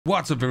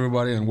What's up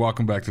everybody and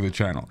welcome back to the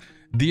channel.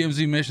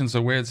 DMZ missions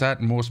are where it's at,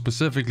 and more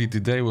specifically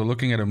today we're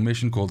looking at a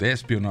mission called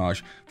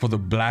Espionage for the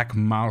Black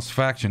Mous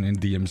faction in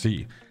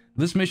DMZ.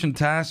 This mission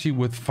tasks you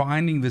with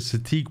finding the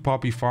Satik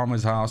poppy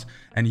farmer's house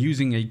and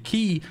using a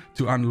key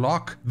to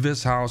unlock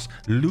this house,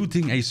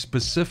 looting a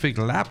specific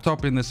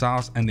laptop in this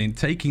house, and then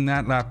taking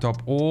that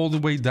laptop all the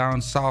way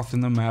down south in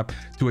the map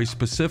to a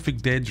specific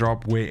dead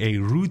drop where a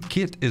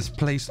rootkit is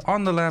placed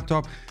on the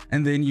laptop,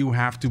 and then you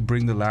have to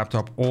bring the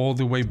laptop all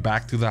the way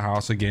back to the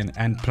house again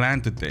and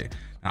plant it there.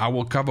 I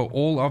will cover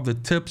all of the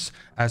tips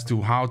as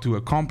to how to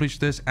accomplish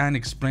this and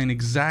explain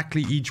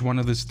exactly each one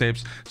of the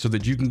steps so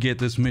that you can get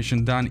this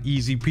mission done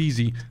easy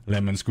peasy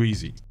lemon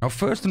squeezy. Now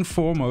first and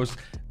foremost,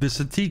 the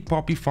Satik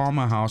poppy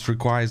farmer house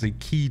requires a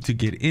key to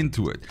get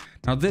into it.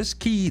 Now this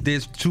key,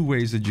 there's two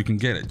ways that you can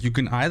get it. You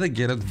can either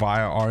get it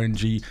via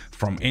RNG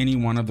from any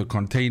one of the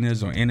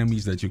containers or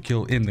enemies that you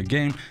kill in the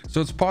game.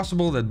 So it's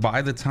possible that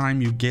by the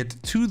time you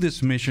get to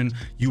this mission,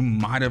 you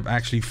might have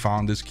actually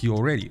found this key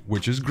already,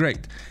 which is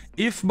great.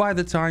 If by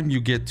the time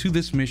you get to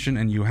this mission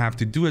and you have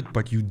to do it,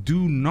 but you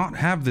do not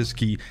have this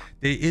key,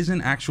 there is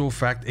in actual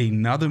fact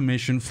another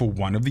mission for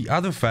one of the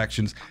other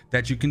factions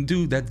that you can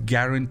do that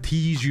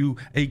guarantees you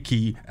a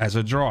key as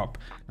a drop.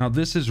 Now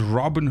this is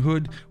Robin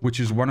Hood, which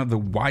is one of the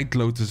White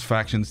Lotus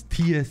faction's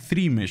tier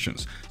 3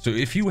 missions. So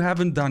if you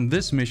haven't done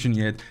this mission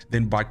yet,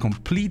 then by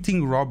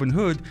completing Robin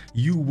Hood,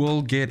 you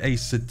will get a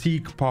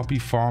Satik poppy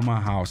farmer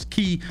house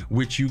key,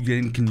 which you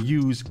then can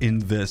use in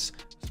this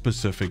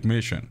specific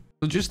mission.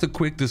 So just a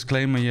quick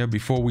disclaimer here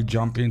before we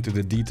jump into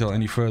the detail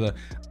any further.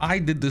 I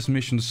did this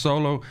mission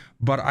solo,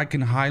 but I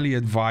can highly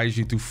advise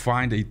you to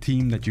find a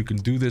team that you can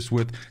do this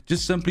with,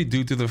 just simply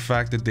due to the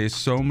fact that there's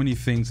so many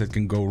things that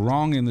can go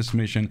wrong in this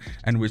mission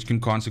and which can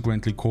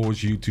consequently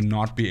cause you to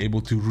not be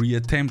able to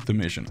reattempt the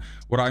mission.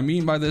 What I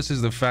mean by this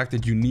is the fact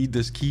that you need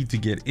this key to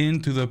get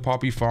into the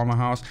poppy farmer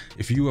house.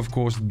 If you of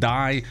course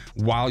die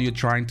while you're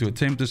trying to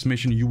attempt this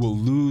mission, you will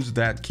lose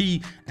that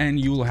key and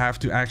you will have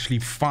to actually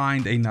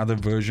find another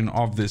version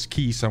of this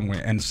key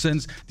somewhere. And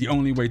since the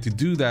only way to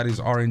do that is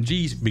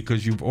RNG,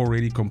 because you've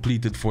already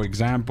completed, for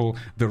example,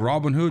 the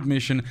Robin Hood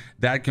mission,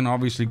 that can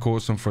obviously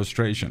cause some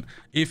frustration.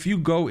 If you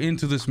go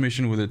into this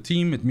mission with a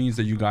team, it means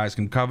that you guys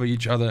can cover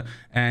each other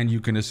and you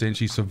can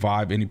essentially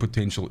survive any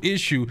potential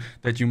issue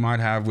that you might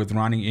have with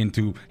running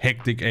into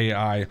hectic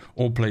AI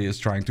or players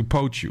trying to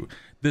poach you.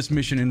 This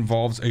mission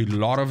involves a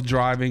lot of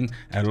driving,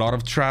 a lot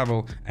of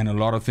travel, and a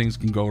lot of things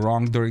can go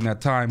wrong during that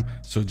time,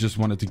 so just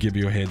wanted to give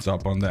you a heads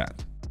up on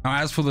that. Now,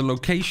 as for the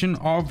location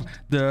of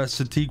the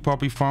Satik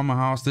poppy farmer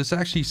house, this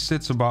actually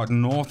sits about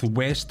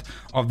northwest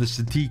of the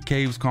Satik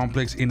caves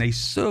complex in a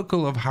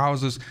circle of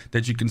houses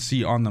that you can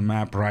see on the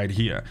map right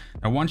here.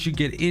 Now once you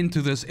get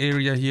into this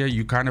area here,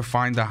 you kind of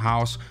find the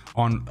house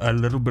on a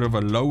little bit of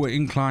a lower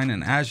incline,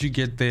 and as you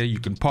get there you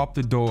can pop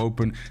the door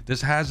open.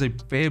 This has a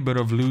fair bit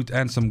of loot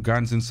and some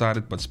guns inside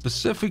it, but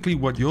specifically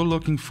what you're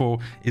looking for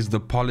is the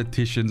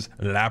politician's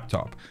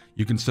laptop.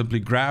 You can simply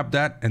grab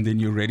that and then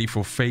you're ready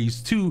for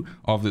phase 2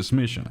 of this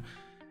mission.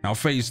 Now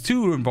phase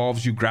 2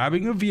 involves you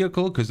grabbing a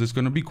vehicle, because there's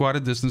going to be quite a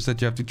distance that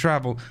you have to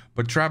travel,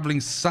 but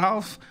traveling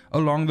south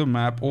along the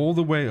map all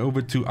the way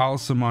over to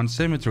Al-Saman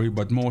Cemetery.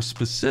 But more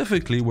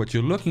specifically, what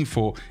you're looking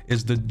for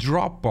is the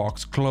drop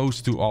box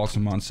close to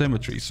Al-Saman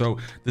Cemetery. So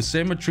the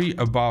cemetery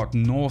about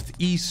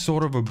northeast,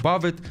 sort of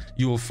above it,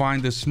 you will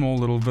find this small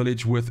little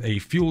village with a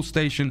fuel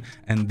station,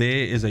 and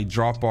there is a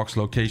drop box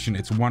location.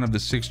 It's one of the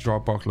 6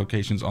 drop box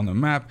locations on the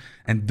map,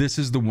 and this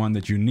is the one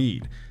that you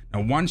need.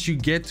 Now once you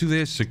get to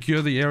this,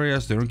 secure the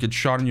areas, they don't get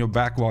shot in your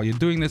back while you're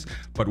doing this.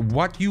 But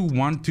what you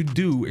want to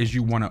do is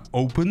you want to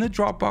open the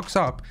Dropbox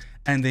up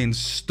and then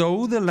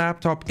stow the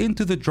laptop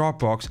into the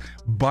Dropbox,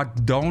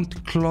 but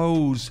don't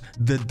close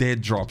the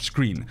dead drop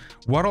screen.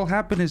 What'll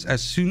happen is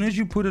as soon as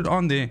you put it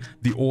on there,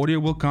 the audio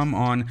will come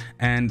on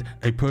and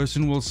a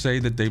person will say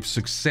that they've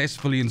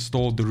successfully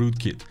installed the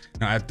rootkit.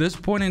 Now at this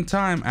point in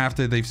time,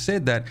 after they've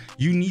said that,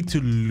 you need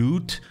to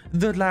loot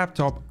the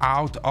laptop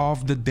out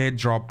of the dead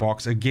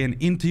Dropbox again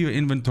into your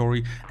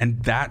inventory, and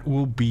that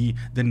will be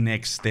the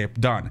next step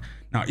done.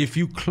 Now, if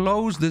you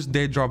close this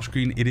dead drop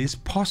screen, it is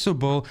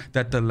possible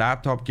that the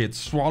laptop gets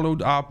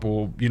swallowed up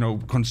or,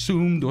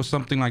 consumed or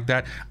something like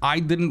that.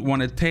 I didn't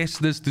want to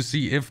test this to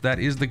see if that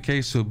is the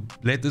case, so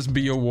let this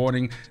be your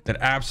warning that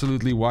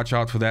absolutely watch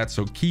out for that.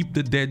 So keep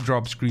the dead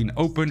drop screen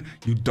open.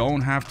 You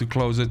don't have to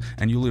close it,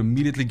 and you'll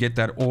immediately get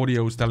that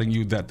audio telling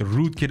you that the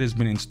rootkit has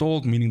been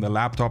installed, meaning the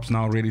laptop's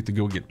now ready to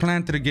go get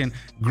planted again.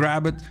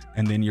 Grab it,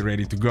 and then you're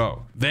ready to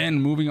go.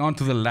 Then moving on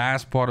to the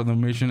last part of the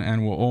mission,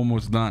 and we're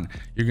almost done.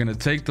 You're going to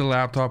take the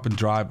laptop and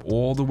drive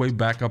all the way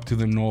back up to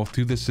the north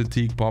to the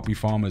Satik poppy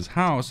farmer's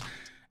house.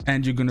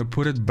 and you're gonna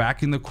put it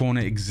back in the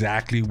corner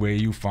exactly where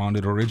you found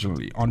it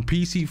originally. On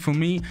PC, for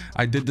me,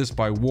 I did this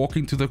by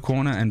walking to the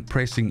corner and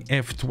pressing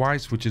F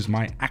twice, which is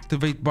my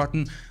activate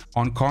button.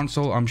 On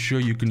console, I'm sure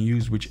you can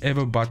use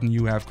whichever button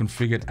you have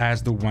configured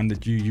as the one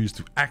that you use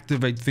to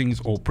activate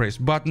things or press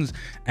buttons,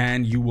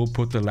 and you will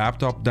put the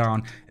laptop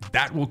down.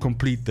 That will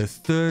complete the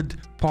third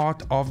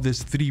part of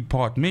this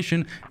 3-part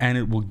mission, and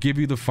it will give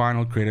you the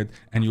final credit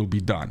and you'll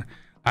be done.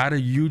 I had a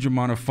huge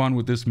amount of fun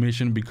with this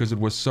mission because it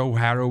was so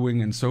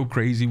harrowing and so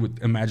crazy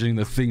with imagining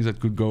the things that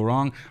could go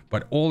wrong.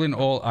 But all in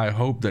all, I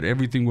hope that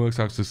everything works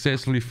out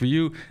successfully for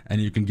you and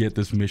you can get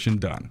this mission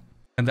done.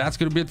 And that's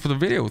gonna be it for the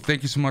video.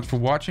 Thank you so much for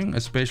watching,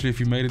 especially if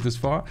you made it this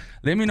far.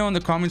 Let me know in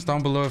the comments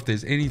down below if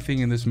there's anything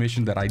in this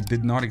mission that I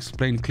did not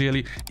explain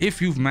clearly,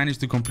 if you've managed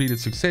to complete it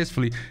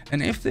successfully,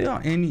 and if there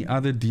are any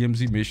other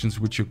DMZ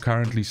missions which you're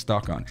currently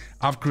stuck on.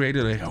 I've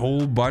created a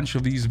whole bunch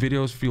of these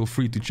videos. Feel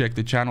free to check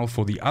the channel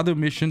for the other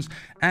missions,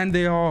 and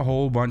there are a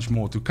whole bunch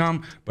more to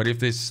come. But if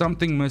there's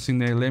something missing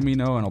there, let me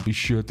know and I'll be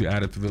sure to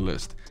add it to the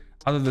list.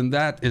 Other than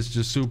that, it's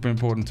just super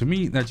important to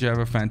me that you have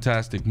a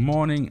fantastic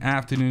morning,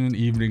 afternoon, and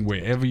evening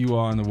wherever you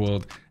are in the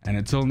world. And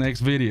until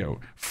next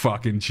video,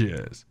 fucking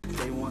cheers.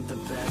 They want the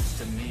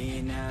best of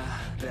me now,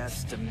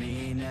 best of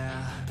me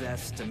now,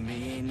 best of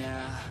me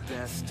now,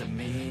 best of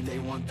me. They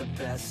want the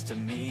best of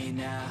me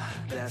now,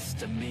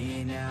 best of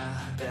me now,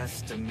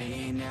 best of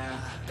me now,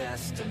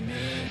 best of me.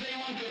 They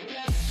want the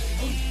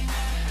best of me.